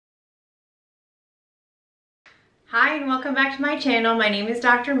Hi and welcome back to my channel. My name is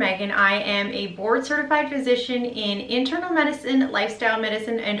Dr. Megan. I am a board certified physician in internal medicine, lifestyle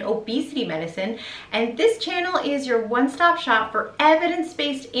medicine, and obesity medicine. And this channel is your one-stop shop for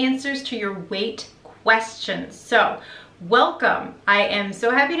evidence-based answers to your weight questions. So welcome. I am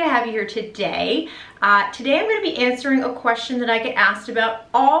so happy to have you here today. Today I'm going to be answering a question that I get asked about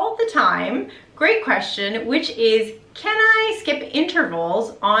all the time. Great question, which is, can I skip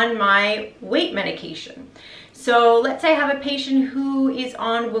intervals on my weight medication? So let's say I have a patient who is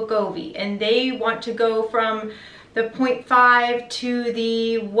on Wegovy and they want to go from the 0.5 to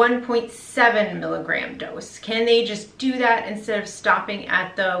the 1.7 milligram dose. Can they just do that instead of stopping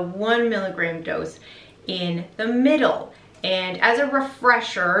at the 1 milligram dose in the middle? And as a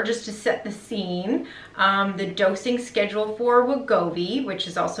refresher, just to set the scene, the dosing schedule for Wegovy, which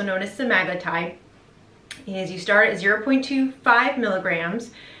is also known as semaglutide, is you start at 0.25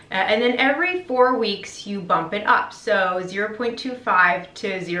 milligrams, and then every 4 weeks you bump it up. So 0.25 to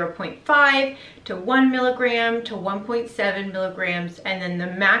 0.5 to 1 milligram to 1.7 milligrams, and then the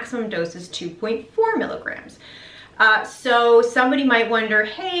maximum dose is 2.4 milligrams. So somebody might wonder,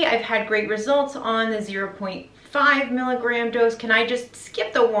 hey, I've had great results on the 0.5 milligram dose. Can I just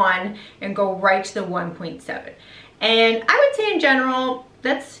skip the 1 and go right to the 1.7? And I would say in general,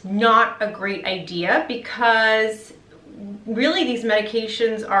 that's not a great idea, because really these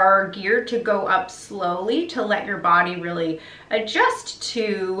medications are geared to go up slowly to let your body really adjust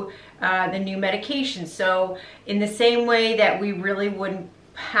to the new medication. So in the same way that we really wouldn't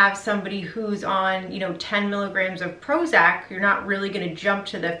have somebody who's on 10 milligrams of Prozac, you're not really going to jump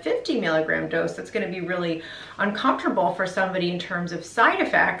to the 50 milligram dose. That's going to be really uncomfortable for somebody in terms of side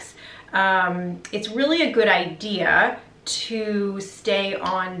effects. It's really a good idea to stay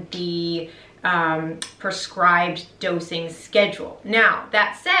on the prescribed dosing schedule. Now,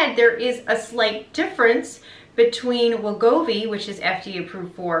 that said, there is a slight difference between Wegovy, which is FDA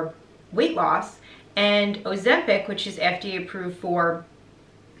approved for weight loss, and Ozempic, which is FDA approved for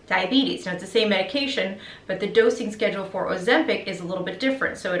diabetes. Now, it's the same medication, but the dosing schedule for Ozempic is a little bit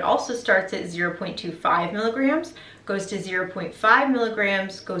different. So it also starts at 0.25 milligrams, goes to 0.5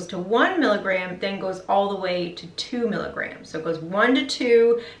 milligrams, goes to 1 milligram, then goes all the way to 2 milligrams. So it goes 1 to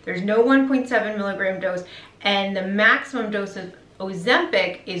 2, there's no 1.7 milligram dose, and the maximum dose of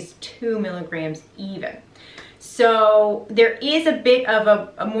Ozempic is 2 milligrams even. So there is a bit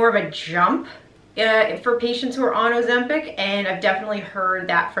of a more of a jump for patients who are on Ozempic, and I've definitely heard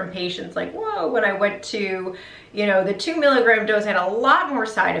that from patients, like, whoa, when I went to, the 2 milligram dose, I had a lot more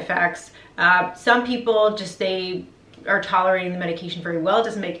side effects. Some people just, they are tolerating the medication very well. It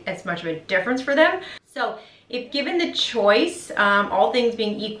doesn't make as much of a difference for them. So if given the choice, all things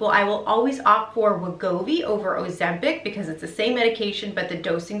being equal, I will always opt for Wegovy over Ozempic, because it's the same medication, but the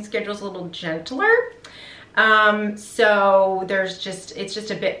dosing schedule is a little gentler. So it's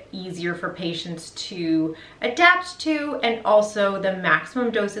just a bit easier for patients to adapt to, and also the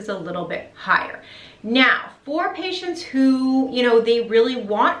maximum dose is a little bit higher. Now, for patients who, they really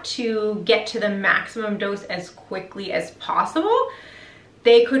want to get to the maximum dose as quickly as possible,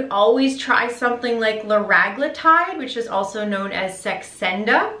 they could always try something like liraglutide, which is also known as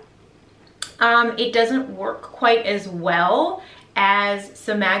Saxenda. It doesn't work quite as well as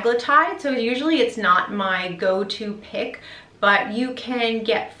semaglutide, so usually it's not my go-to pick, but you can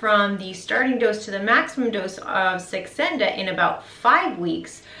get from the starting dose to the maximum dose of Saxenda in about 5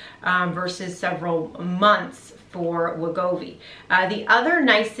 weeks versus several months for Wegovy. The other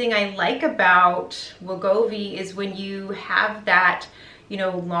nice thing I like about Wegovy is when you have that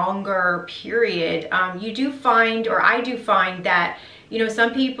longer period, you do find, or I do find that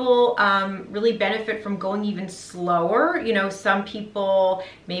some people really benefit from going even slower. Some people,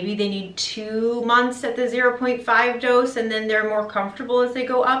 maybe they need 2 months at the 0.5 dose and then they're more comfortable as they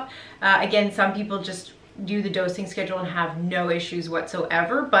go up. Again, some people just do the dosing schedule and have no issues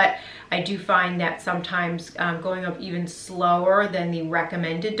whatsoever, but I do find that sometimes going up even slower than the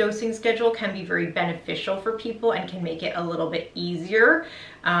recommended dosing schedule can be very beneficial for people and can make it a little bit easier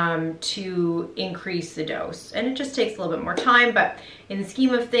to increase the dose. And it just takes a little bit more time, but in the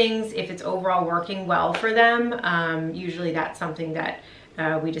scheme of things, if it's overall working well for them, usually that's something that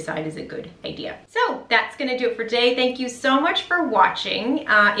we decide is a good idea. So that's gonna do it for today. Thank you so much for watching.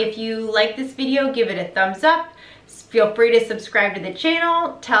 If you like this video, give it a thumbs up. Feel free to subscribe to the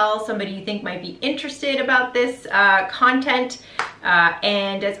channel. Tell somebody you think might be interested about this content.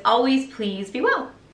 And as always, please be well.